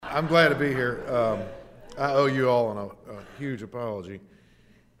I'm glad to be here. I owe you all a huge apology.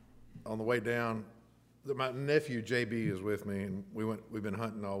 On the way down, my nephew JB is with me, and we've been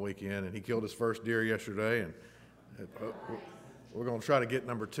hunting all weekend, and he killed his first deer yesterday, and we're going to try to get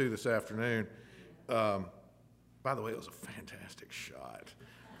number 2 this afternoon. By the way, it was a fantastic shot.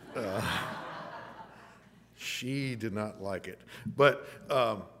 She did not like it, but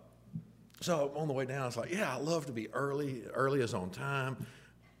so on the way down, I was like, yeah, I love to be early. Early is on time.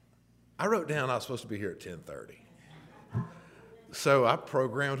 I wrote down I was supposed to be here at 10:30. So I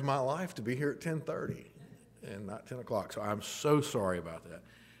programmed my life to be here at 10:30 and not 10 o'clock. So I'm so sorry about that.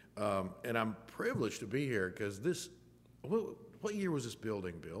 And I'm privileged to be here because what year was this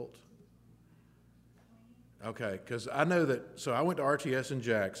building built? Okay, because I know that, so I went to RTS in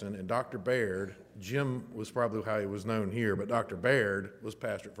Jackson, and Dr. Baird, Jim was probably how he was known here, but Dr. Baird was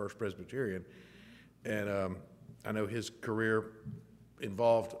pastor at First Presbyterian, and I know his career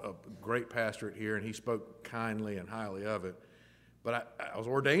involved a great pastorate here, and he spoke kindly and highly of it. But I was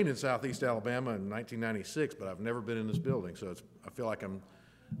ordained in Southeast Alabama in 1996, but I've never been in this building, so I feel like I'm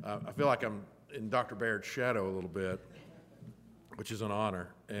in Dr. Baird's shadow a little bit, which is an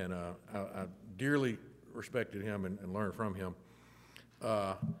honor, and I dearly respected him and learned from him.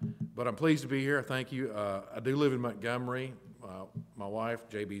 But I'm pleased to be here. Thank you. I do live in Montgomery. My wife,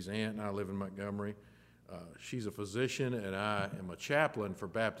 JB's aunt, and I live in Montgomery. She's a physician, and I am a chaplain for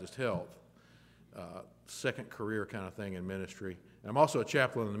Baptist Health. Second career kind of thing in ministry. And I'm also a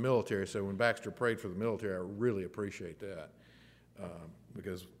chaplain in the military, so when Baxter prayed for the military, I really appreciate that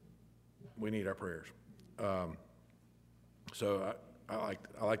because we need our prayers. So I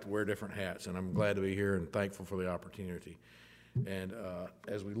like to wear different hats, and I'm glad to be here and thankful for the opportunity. And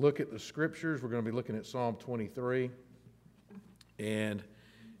as we look at the scriptures, we're going to be looking at Psalm 23. And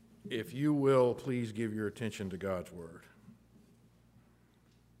if you will, please give your attention to God's word.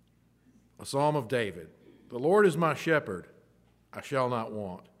 A psalm of David. The Lord is my shepherd, I shall not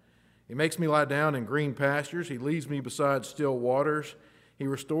want. He makes me lie down in green pastures. He leads me beside still waters. He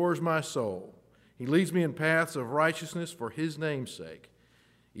restores my soul. He leads me in paths of righteousness for his name's sake.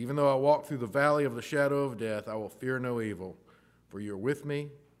 Even though I walk through the valley of the shadow of death, I will fear no evil, for you are with me.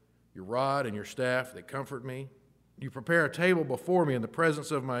 Your rod and your staff, they comfort me. You prepare a table before me in the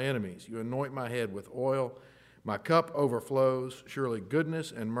presence of my enemies. You anoint my head with oil. My cup overflows. Surely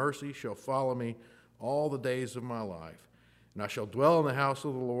goodness and mercy shall follow me all the days of my life, and I shall dwell in the house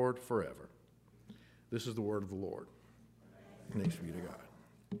of the Lord forever. This is the word of the Lord. Thanks be to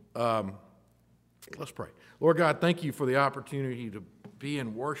God. Let's pray. Lord God, thank you for the opportunity to be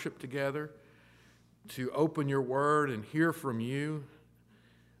in worship together, to open your word and hear from you.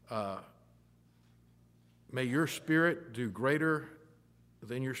 May your spirit do greater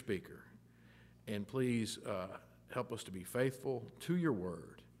than your speaker. And please help us to be faithful to your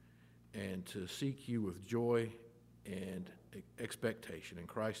word and to seek you with joy and expectation. In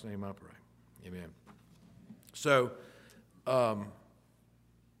Christ's name I pray. Amen. So,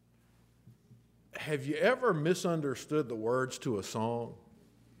 have you ever misunderstood the words to a song?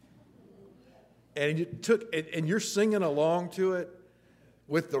 And you're singing along to it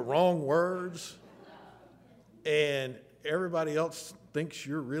with the wrong words, and everybody else thinks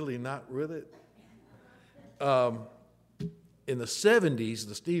you're really not with it? In the 70s,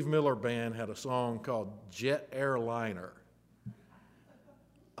 the Steve Miller Band had a song called Jet Airliner.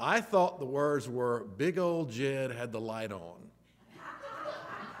 I thought the words were, Big Old Jed had the light on.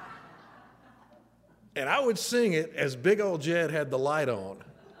 And I would sing it as Big Old Jed had the light on.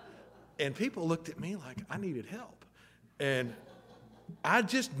 And people looked at me like I needed help. And I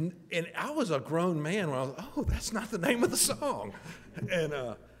was a grown man when I was, oh, that's not the name of the song. And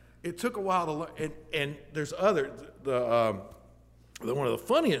it took a while to learn. And there's one of the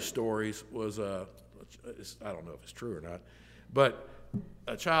funniest stories was, I don't know if it's true or not, but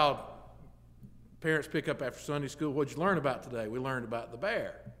a child, parents pick up after Sunday school, what'd you learn about today? We learned about the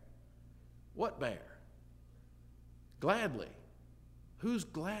bear. What bear? Gladly. Who's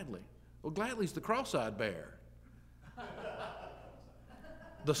Gladly? Well, Gladly's the cross-eyed bear.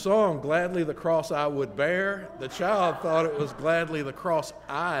 The song, Gladly the Cross I Would Bear, the child thought it was Gladly the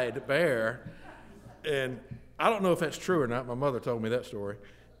Cross-Eyed Bear. And I don't know if that's true or not. My mother told me that story.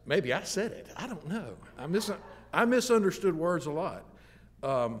 Maybe I said it. I don't know. I misunderstood words a lot.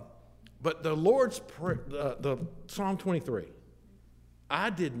 But the the Psalm 23,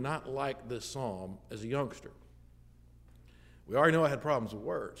 I did not like this psalm as a youngster. We already know I had problems with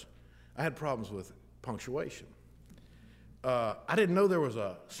words. I had problems with punctuation. I didn't know there was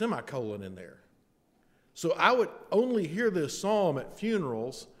a semicolon in there. So I would only hear this psalm at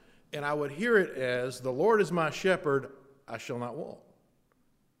funerals, and I would hear it as, the Lord is my shepherd, I shall not want.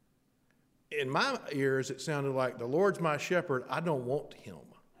 in my ears, it sounded like, the Lord's my shepherd, I don't want him.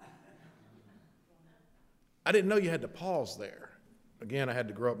 I didn't know you had to pause there. Again, I had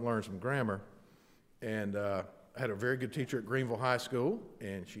to grow up and learn some grammar. And I had a very good teacher at Greenville High School,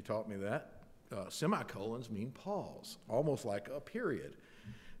 and she taught me that. Semicolons mean pause, almost like a period.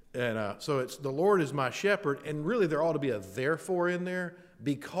 And so it's, the Lord is my shepherd, and really there ought to be a therefore in there.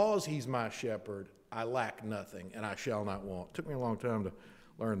 Because he's my shepherd, I lack nothing, and I shall not want. It took me a long time to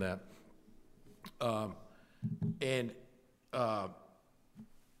learn that.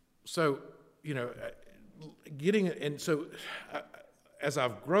 So, you know, as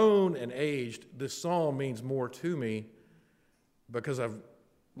I've grown and aged, this psalm means more to me because I've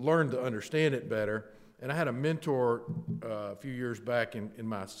learned to understand it better. And I had a mentor a few years back in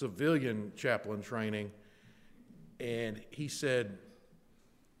my civilian chaplain training, and he said,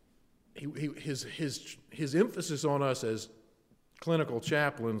 his emphasis on us as clinical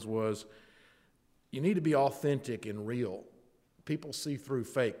chaplains was, you need to be authentic and real. People see through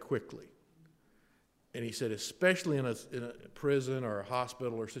fake quickly. And he said, especially in a prison or a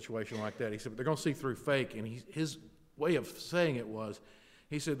hospital or a situation like that, he said, they're going to see through fake. And his way of saying it was,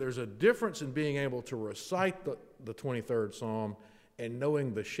 he said, there's a difference in being able to recite the 23rd Psalm and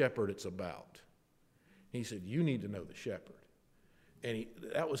knowing the shepherd it's about. He said, you need to know the shepherd. And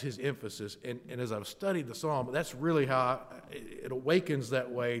that was his emphasis. And as I've studied the Psalm, that's really how it awakens that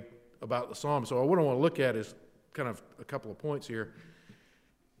way about the Psalm. So what I want to look at is kind of a couple of points here.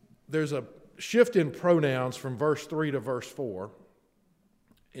 There's a shift in pronouns from verse 3 to verse 4.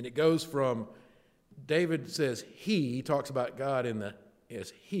 And it goes from, David says he talks about God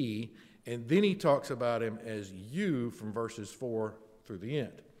as he, and then he talks about him as you from verses 4 through the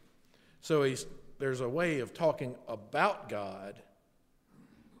end. So there's a way of talking about God,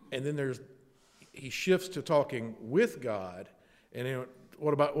 and then he shifts to talking with God, and then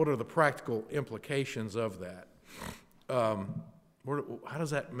what are the practical implications of that? How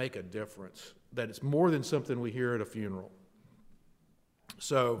does that make a difference? That it's more than something we hear at a funeral.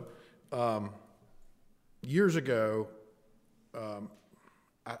 So years ago,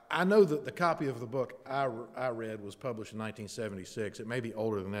 I know that the copy of the book I read was published in 1976. It may be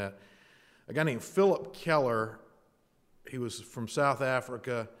older than that. A guy named Philip Keller, he was from South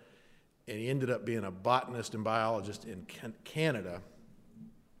Africa, and he ended up being a botanist and biologist in Canada.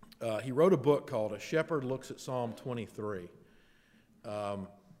 He wrote a book called A Shepherd Looks at Psalm 23.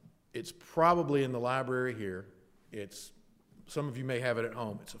 It's probably in the library here. Some of you may have it at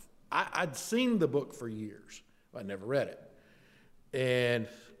home. I'd seen the book for years. I never read it. And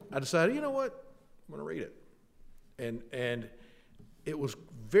I decided, you know what? I'm going to read it. And it was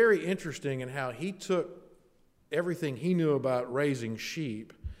very interesting in how he took everything he knew about raising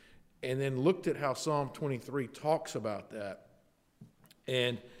sheep and then looked at how Psalm 23 talks about that.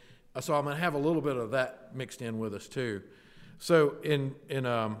 And so I'm going to have a little bit of that mixed in with us too. So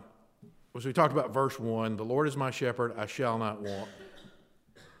as we talked about verse 1, the Lord is my shepherd, I shall not want.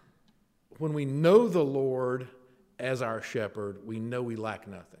 When we know the Lord as our shepherd, we know we lack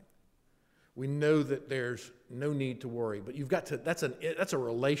nothing. We know that there's no need to worry. But that's a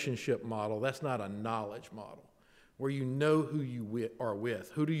relationship model. That's not a knowledge model, where you know who you are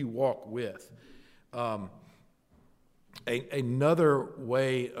with. Who do you walk with? Another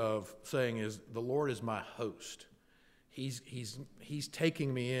way of saying is, the Lord is my host. He's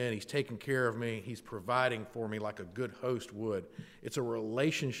taking me in. He's taking care of me. He's providing for me like a good host would. It's a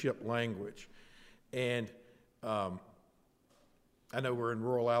relationship language. And I know we're in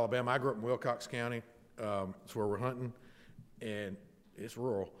rural Alabama. I grew up in Wilcox County. It's where we're hunting, and it's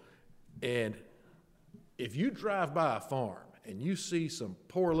rural. And if you drive by a farm and you see some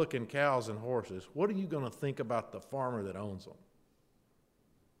poor-looking cows and horses, what are you going to think about the farmer that owns them?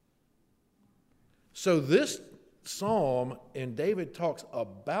 So this psalm, and David talks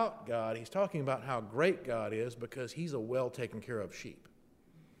about God, he's talking about how great God is because he's a well-taken-care-of sheep.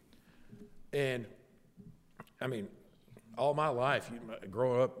 And, I mean, all my life,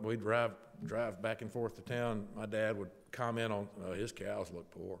 growing up, we'd drive back and forth to town. My dad would comment on, his cows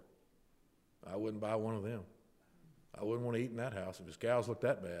look poor. I wouldn't buy one of them. I wouldn't want to eat in that house if his cows looked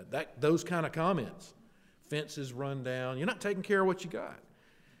that bad. Those kind of comments. Fences run down. You're not taking care of what you got.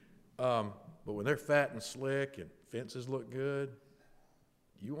 But when they're fat and slick and fences look good,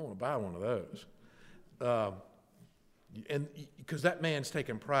 you want to buy one of those. And because that man's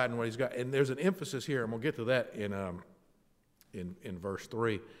taking pride in what he's got. And there's an emphasis here, and we'll get to that in verse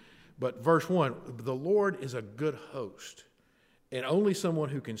 3. But verse 1, the Lord is a good host. And only someone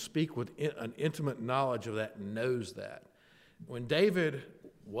who can speak with an intimate knowledge of that knows that. When David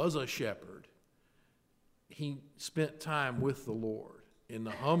was a shepherd, he spent time with the Lord. in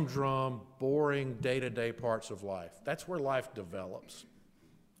the humdrum, boring, day-to-day parts of life. That's where life develops.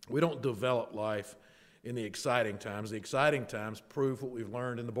 We don't develop life in the exciting times. The exciting times prove what we've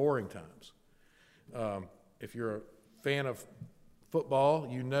learned in the boring times. If you're a fan of football,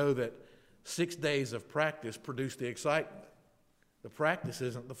 you know that 6 days of practice produce the excitement. The practice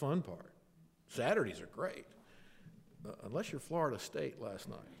isn't the fun part. Saturdays are great, unless you're Florida State last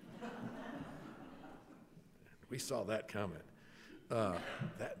night. We saw that coming.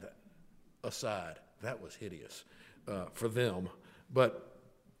 That aside, that was hideous for them. But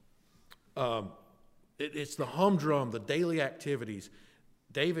it's the humdrum, the daily activities.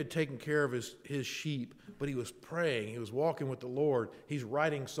 David taking care of his sheep, but he was praying. He was walking with the Lord. He's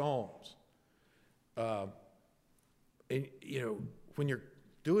writing psalms. And, when you're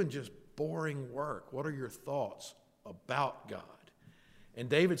doing just boring work, what are your thoughts about God? And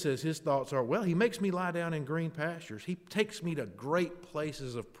David says his thoughts are, well, he makes me lie down in green pastures. He takes me to great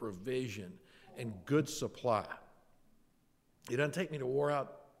places of provision and good supply. He doesn't take me to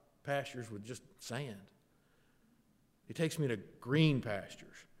wore-out pastures with just sand. He takes me to green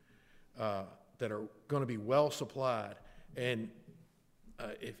pastures that are going to be well supplied. And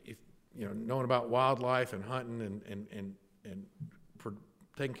if knowing about wildlife and hunting and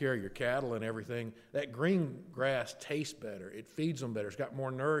taking care of your cattle and everything, that green grass tastes better. It feeds them better. It's got more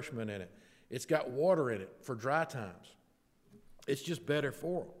nourishment in it. It's got water in it for dry times. It's just better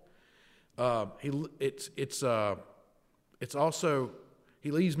for them. It's also,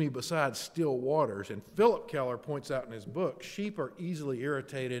 he leads me beside still waters. And Philip Keller points out in his book, sheep are easily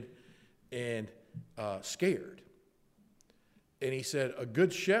irritated and scared. And he said, a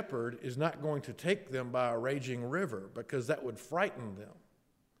good shepherd is not going to take them by a raging river because that would frighten them.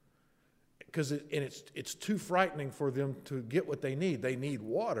 Because it's too frightening for them to get what they need. They need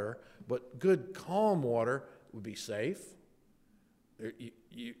water, but good, calm water would be safe.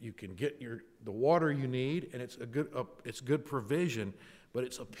 You can get the water you need, and it's good provision, but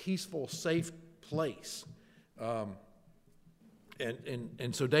it's a peaceful, safe place. And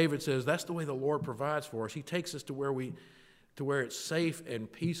so David says that's the way the Lord provides for us. He takes us to where it's safe and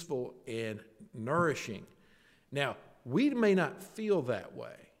peaceful and nourishing. Now, we may not feel that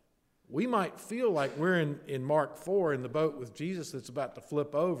way. We might feel like we're in Mark 4 in the boat with Jesus that's about to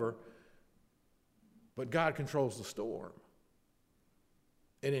flip over, but God controls the storm.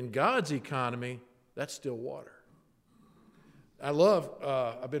 And in God's economy, that's still water.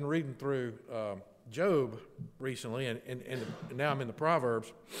 I've been reading through Job recently, and now I'm in the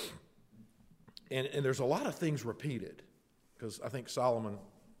Proverbs, and there's a lot of things repeated, because I think Solomon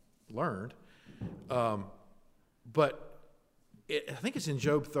learned. But I think it's in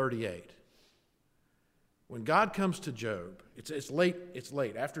Job 38. When God comes to Job, it's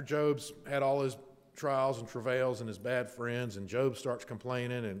late. After Job's had all his trials and travails and his bad friends, and Job starts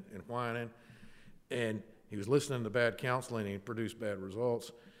complaining and whining, and he was listening to bad counseling and he produced bad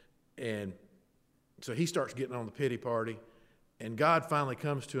results. And so he starts getting on the pity party, and God finally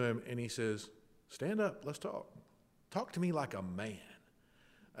comes to him and he says, stand up, let's talk. Talk to me like a man.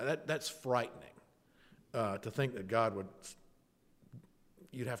 That's frightening to think that God would,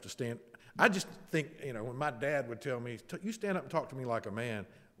 you'd have to stand. I just think, when my dad would tell me, you stand up and talk to me like a man,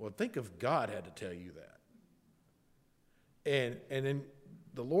 well, think if God had to tell you that. And then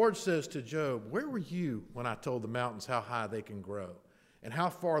the Lord says to Job, where were you when I told the mountains how high they can grow and how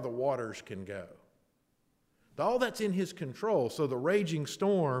far the waters can go? All that's in his control. So the raging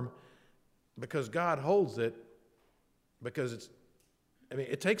storm, because God holds it, because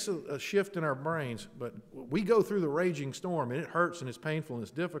it takes a shift in our brains, but we go through the raging storm, and it hurts, and it's painful, and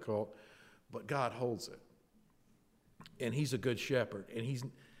it's difficult, but God holds it. And he's a good shepherd. And he's,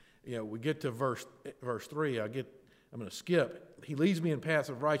 we get to verse 3. I'm going to skip. He leads me in paths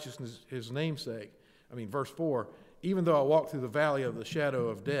of righteousness, his namesake. Verse 4, even though I walk through the valley of the shadow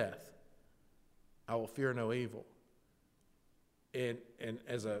of death, I will fear no evil. And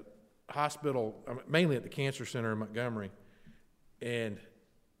as a hospital, mainly at the cancer center in Montgomery,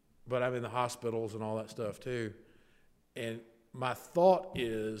 but I'm in the hospitals and all that stuff too. And my thought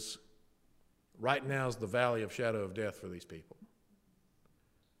is, right now is the valley of shadow of death for these people.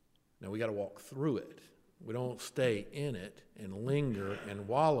 Now we got to walk through it. We don't stay in it and linger and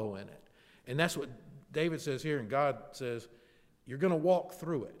wallow in it. And that's what David says here, and God says, you're going to walk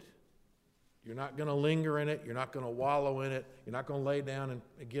through it. You're not going to linger in it. You're not going to wallow in it. You're not going to lay down and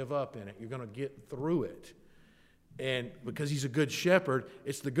give up in it. You're going to get through it. And because he's a good shepherd,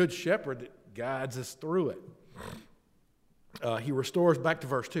 it's the good shepherd that guides us through it. He restores, back to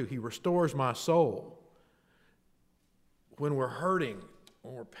verse 2, he restores my soul. When we're hurting,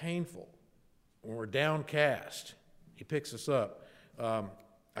 when we're painful, when we're downcast, he picks us up.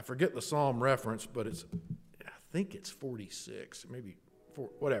 I forget the Psalm reference, but I think it's 46, maybe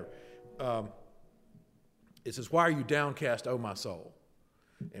whatever. It says, "Why are you downcast, O my soul?"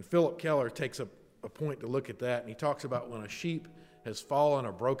 And Philip Keller takes a point to look at that, and he talks about when a sheep has fallen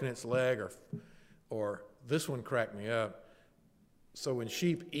or broken its leg, or this one cracked me up. So when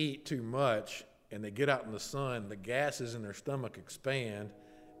sheep eat too much and they get out in the sun, the gases in their stomach expand,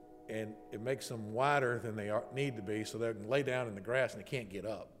 and it makes them wider than they need to be, so they can lay down in the grass and they can't get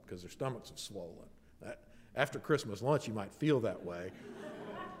up because their stomachs have swollen. After Christmas lunch, you might feel that way.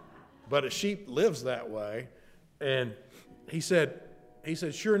 But a sheep lives that way. And he said,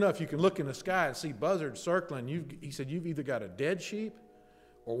 sure enough, you can look in the sky and see buzzards circling. He said, you've either got a dead sheep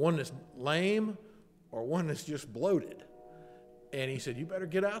or one that's lame or one that's just bloated. And he said, you better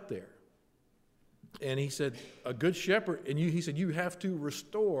get out there. And he said, a good shepherd, and he said, you have to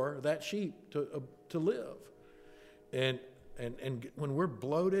restore that sheep to live. And when we're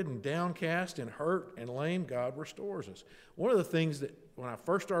bloated and downcast and hurt and lame, God restores us. One of the things that when I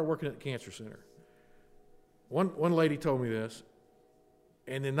first started working at the cancer center, one lady told me this,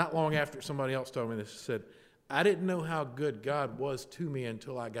 and then not long after somebody else told me this, said, I didn't know how good God was to me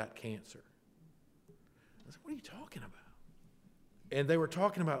until I got cancer. I said, what are you talking about? And they were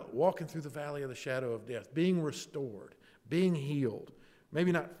talking about walking through the valley of the shadow of death, being restored, being healed.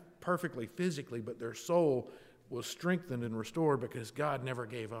 Maybe not perfectly physically, but their soul was strengthened and restored because God never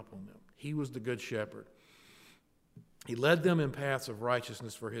gave up on them. He was the good shepherd. He led them in paths of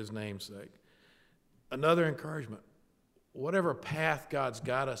righteousness for his name's sake. Another encouragement, whatever path God's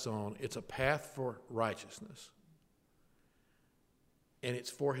got us on, it's a path for righteousness. And it's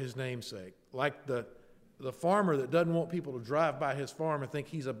for his name's sake. Like the farmer that doesn't want people to drive by his farm and think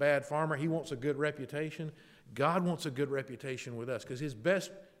he's a bad farmer, he wants a good reputation. God wants a good reputation with us because his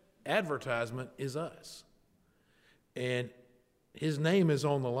best advertisement is us. And his name is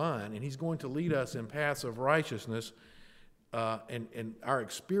on the line, and he's going to lead us in paths of righteousness, and our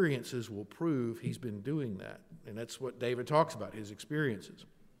experiences will prove he's been doing that. And that's what David talks about, his experiences.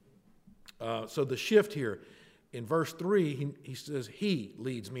 So the shift here, in verse 3, he says, he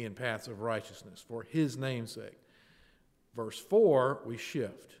leads me in paths of righteousness for his name's sake. Verse 4, we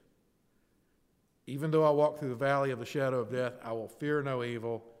shift. Even though I walk through the valley of the shadow of death, I will fear no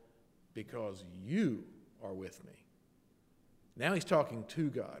evil because you are with me. Now he's talking to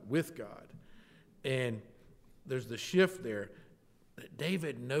God, with God. And there's the shift there that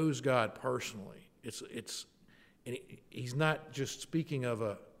David knows God personally. And he's not just speaking of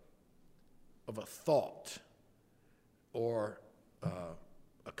a thought or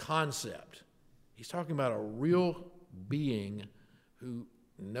a concept. He's talking about a real being who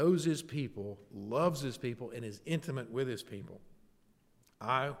knows his people, loves his people, and is intimate with his people.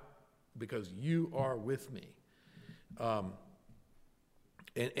 Because you are with me.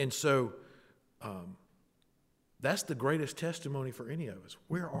 So that's the greatest testimony for any of us.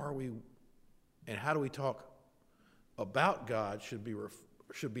 Where are we, and how do we talk about God should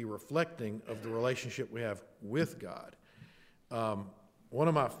be reflecting of the relationship we have with God. One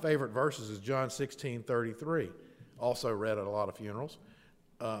of my favorite verses is John 16:33. Also read at a lot of funerals.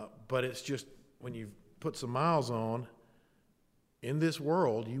 But it's just, when you put some miles on, in this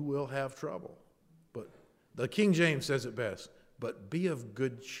world you will have trouble. But the King James says it best, but be of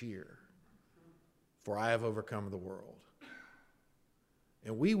good cheer, for I have overcome the world.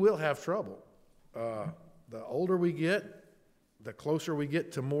 And we will have trouble. The older we get, the closer we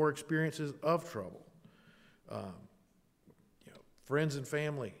get to more experiences of trouble. Friends and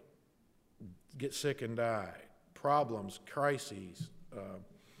family get sick and die. Problems, crises.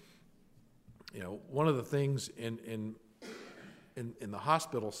 One of the things in the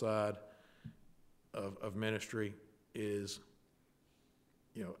hospital side of ministry is,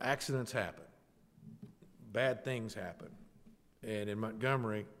 accidents happen. Bad things happen. And in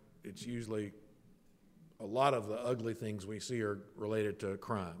Montgomery, it's usually a lot of the ugly things we see are related to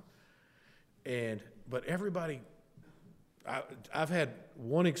crime. But everybody, I've had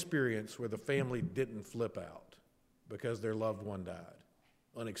one experience where the family didn't flip out because their loved one died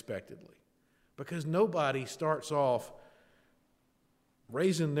unexpectedly. Because nobody starts off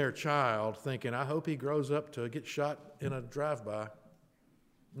raising their child thinking, I hope he grows up to get shot in a drive-by.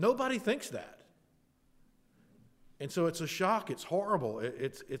 Nobody thinks that. And so it's a shock. It's horrible.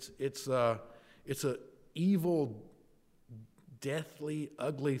 It's a evil, deathly,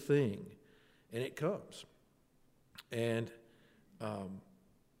 ugly thing, and it comes. And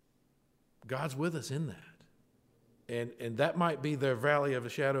God's with us in that. And that might be their valley of the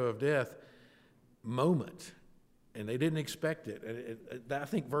shadow of death moment, and they didn't expect it. And I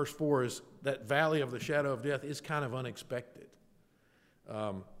think verse 4 is that valley of the shadow of death is kind of unexpected.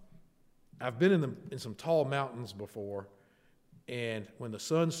 I've been in some tall mountains before, and when the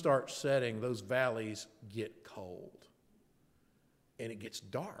sun starts setting, those valleys get cold, and it gets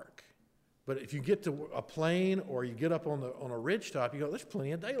dark. But if you get to a plain or you get up on a ridge top, you go, there's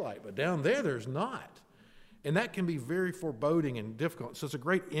plenty of daylight. But down there, there's not. And that can be very foreboding and difficult. So it's a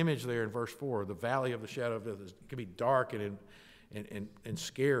great image there in verse 4, the valley of the shadow of death. It can be dark and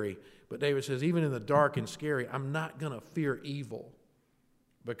scary. But David says, even in the dark and scary, I'm not going to fear evil,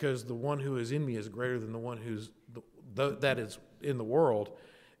 because the one who is in me is greater than the one that is in the world.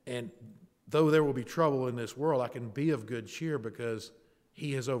 And though there will be trouble in this world, I can be of good cheer, because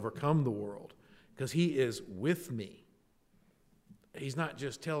he has overcome the world, because he is with me. He's not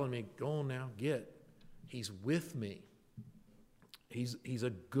just telling me, go on now, get. He's with me. He's a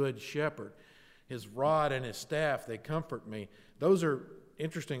good shepherd. His rod and his staff, they comfort me. Those are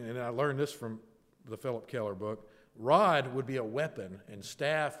interesting, and I learned this from the Philip Keller book. Rod would be a weapon, and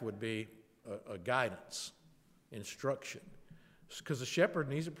staff would be a guidance, instruction. Because the shepherd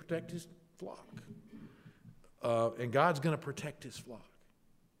needs to protect his flock. And God's going to protect his flock.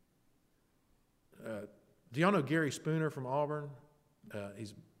 Do y'all know Gary Spooner from Auburn?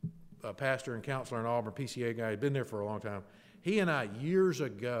 He's a pastor and counselor in Auburn, PCA guy. He'd been there for a long time. He and I, years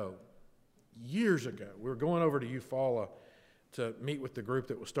ago, we were going over to Eufaula to meet with the group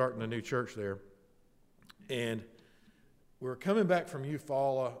that was starting a new church there. And we were coming back from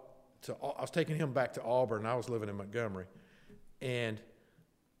Eufaula I was taking him back to Auburn. I was living in Montgomery. And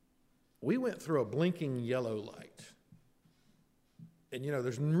we went through a blinking yellow light. And,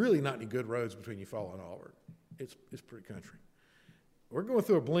 there's really not any good roads between Eufaula and Auburn. It's pretty country. We're going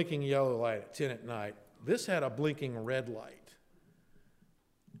through a blinking yellow light at 10 at night. This had a blinking red light.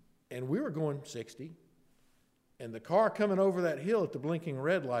 And we were going 60. And the car coming over that hill at the blinking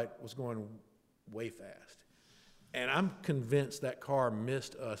red light was going way fast. And I'm convinced that car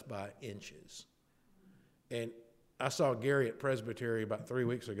missed us by inches. And I saw Gary at Presbytery about 3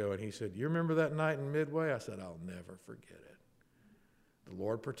 weeks ago, and he said, you remember that night in Midway? I said, I'll never forget it. The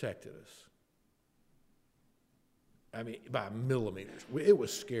Lord protected us. I mean, by millimeters. It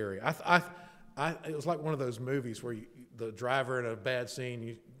was scary. It was like one of those movies where the driver in a bad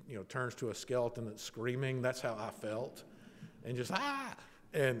scene, turns to a skeleton that's screaming. That's how I felt. And just,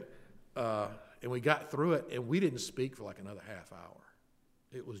 And we got through it, and we didn't speak for like another half hour.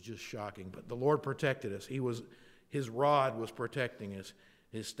 It was just shocking. But the Lord protected us. His rod was protecting us.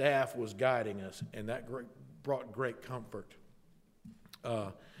 His staff was guiding us, and that brought great comfort.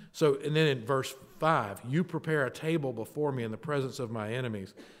 And then in verse 5, you prepare a table before me in the presence of my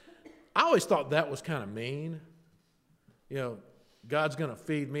enemies. I always thought that was kind of mean. God's going to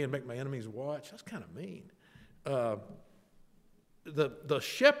feed me and make my enemies watch. That's kind of mean. The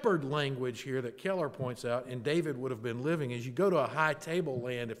shepherd language here that Keller points out, and David would have been living, is you go to a high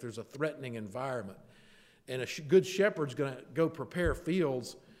tableland if there's a threatening environment. And a good shepherd's going to go prepare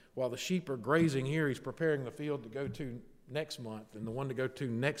fields while the sheep are grazing here. He's preparing the field to go to next month, and the one to go to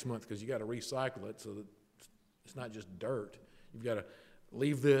next month, because you got to recycle it so that it's not just dirt. You've got to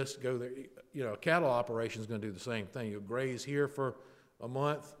leave this, go there. A cattle operation is going to do the same thing. You'll graze here for a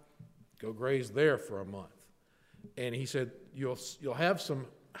month, go graze there for a month. And he said you'll have some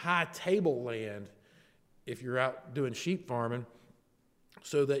high tableland if you're out doing sheep farming,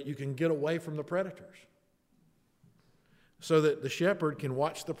 so that you can get away from the predators, so that the shepherd can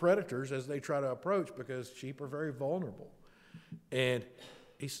watch the predators as they try to approach, because sheep are very vulnerable. And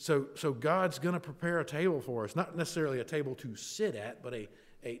so God's going to prepare a table for us, not necessarily a table to sit at, but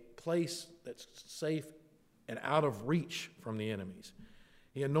a place that's safe and out of reach from the enemies.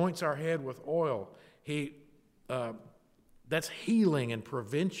 He anoints our head with oil. That's healing and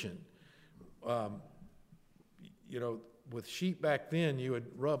prevention. With sheep back then, you would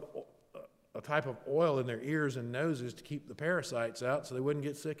rub a type of oil in their ears and noses to keep the parasites out so they wouldn't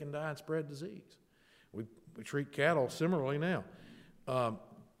get sick and die and spread disease. We treat cattle similarly now.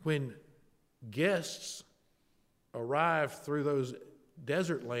 When guests arrived through those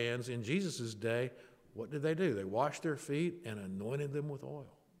desert lands in Jesus' day, what did? They washed their feet and anointed them with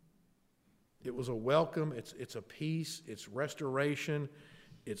oil. It was a welcome. It's a peace. It's restoration.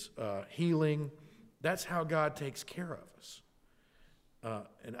 It's healing. That's how God takes care of us.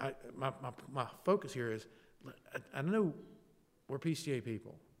 And my focus here is, I know we're PCA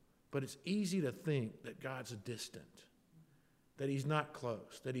people, but it's easy to think that God's distant, that he's not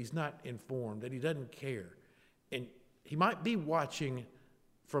close, that he's not informed, that he doesn't care. And he might be watching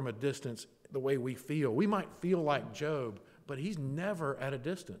from a distance the way we feel. We might feel like Job, but he's never at a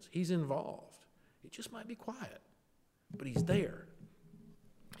distance. He's involved. It just might be quiet, but he's there.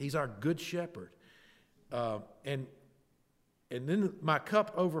 He's our good shepherd. And and then my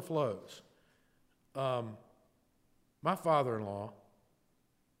cup overflows. My father-in-law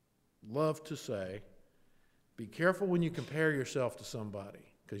loved to say, be careful when you compare yourself to somebody,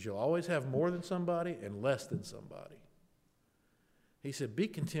 because you'll always have more than somebody and less than somebody. He said, be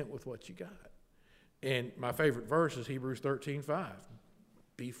content with what you got. And my favorite verse is Hebrews 13:5.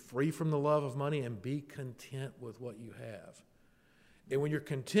 Be free from the love of money and be content with what you have. And when you're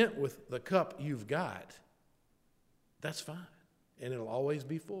content with the cup you've got, that's fine. And it'll always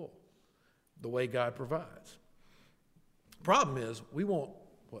be full, the way God provides. Problem is, we want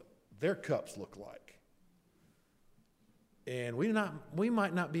what their cups look like. And we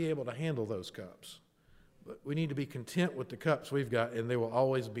might not be able to handle those cups. But we need to be content with the cups we've got, and they will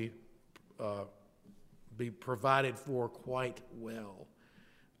always be provided for quite well.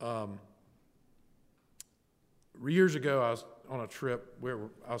 Years ago, I was on a trip where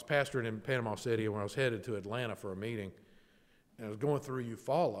I was pastoring in Panama City, and when I was headed to Atlanta for a meeting, and I was going through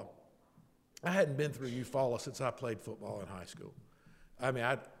Eufaula. I hadn't been through Eufaula since I played football in high school. I mean,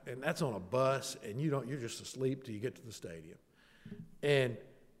 and that's on a bus, and you're just asleep till you get to the stadium. And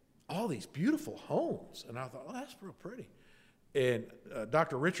all these beautiful homes, and I thought, oh, that's real pretty. And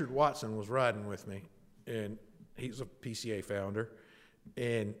Dr. Richard Watson was riding with me, and he's a PCA founder.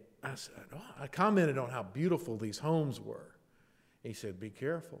 And I said, I commented on how beautiful these homes were. He said, be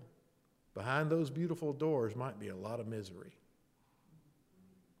careful. Behind those beautiful doors might be a lot of misery.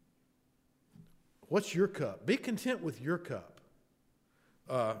 What's your cup? Be content with your cup.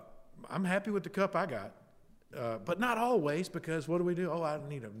 I'm happy with the cup I got, but not always, because what do? Oh, I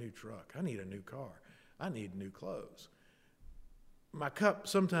need a new truck. I need a new car. I need new clothes. My cup,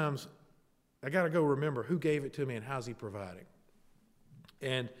 sometimes I got to go remember who gave it to me and how's he providing.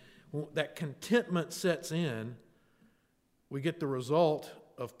 And when that contentment sets in, we get the result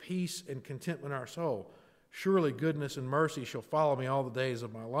of peace and contentment in our soul. Surely goodness and mercy shall follow me all the days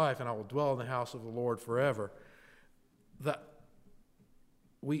of my life, and I will dwell in the house of the Lord forever. That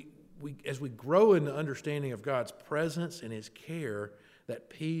as we grow in the understanding of God's presence and His care, that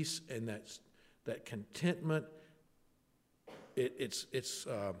peace and that contentment, it's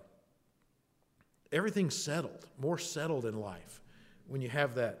everything's settled, more settled in life. When you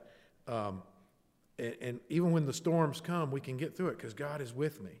have that, and even when the storms come, we can get through it because God is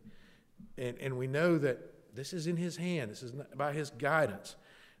with me, and we know that this is in His hand. This is by His guidance,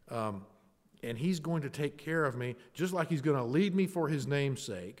 and He's going to take care of me, just like He's going to lead me for His name's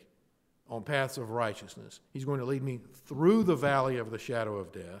sake on paths of righteousness. He's going to lead me through the valley of the shadow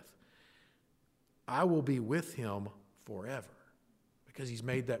of death. I will be with Him forever because He's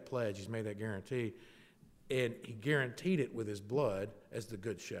made that pledge. He's made that guarantee. And He guaranteed it with His blood as the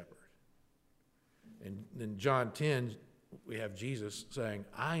Good Shepherd. And in John 10, we have Jesus saying,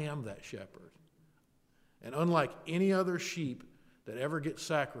 I am that shepherd. And unlike any other sheep that ever gets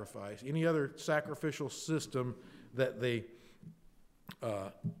sacrificed, any other sacrificial system that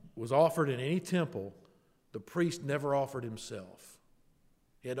was offered in any temple, the priest never offered himself.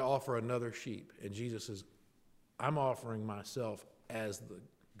 He had to offer another sheep. And Jesus says, I'm offering myself as the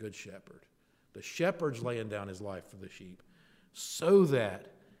Good Shepherd. The shepherd's laying down his life for the sheep so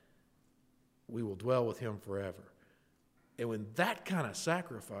that we will dwell with Him forever. And when that kind of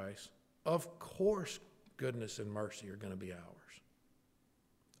sacrifice, of course, goodness and mercy are going to be ours.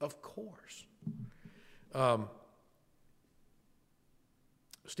 Of course.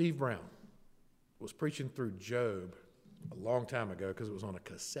 Steve Brown was preaching through Job a long time ago because it was on a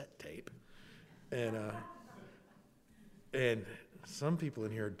cassette tape. And some people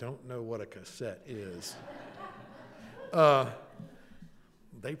in here don't know what a cassette is.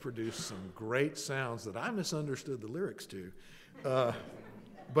 They produce some great sounds that I misunderstood the lyrics to.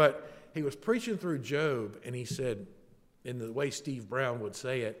 But he was preaching through Job, and he said, in the way Steve Brown would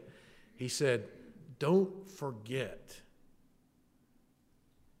say it, he said, don't forget,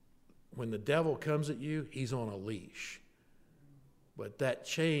 when the devil comes at you, he's on a leash. But that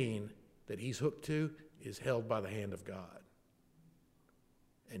chain that he's hooked to is held by the hand of God.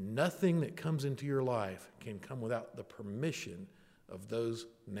 And nothing that comes into your life can come without the permission of those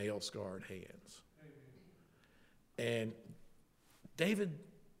nail-scarred hands. And David,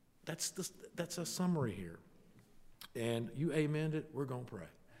 that's a summary here. And you amened it, we're going to pray.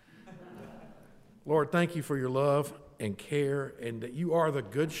 Lord, thank you for your love and care, and that you are the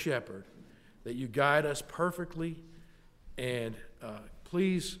good shepherd, that you guide us perfectly. And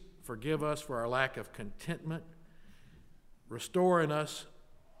please forgive us for our lack of contentment. Restore in us,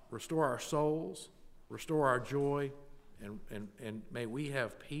 restore our souls, restore our joy, and may we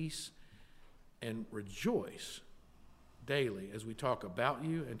have peace and rejoice daily as we talk about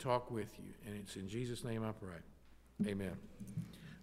you and talk with you. And it's in Jesus' name I pray. Amen.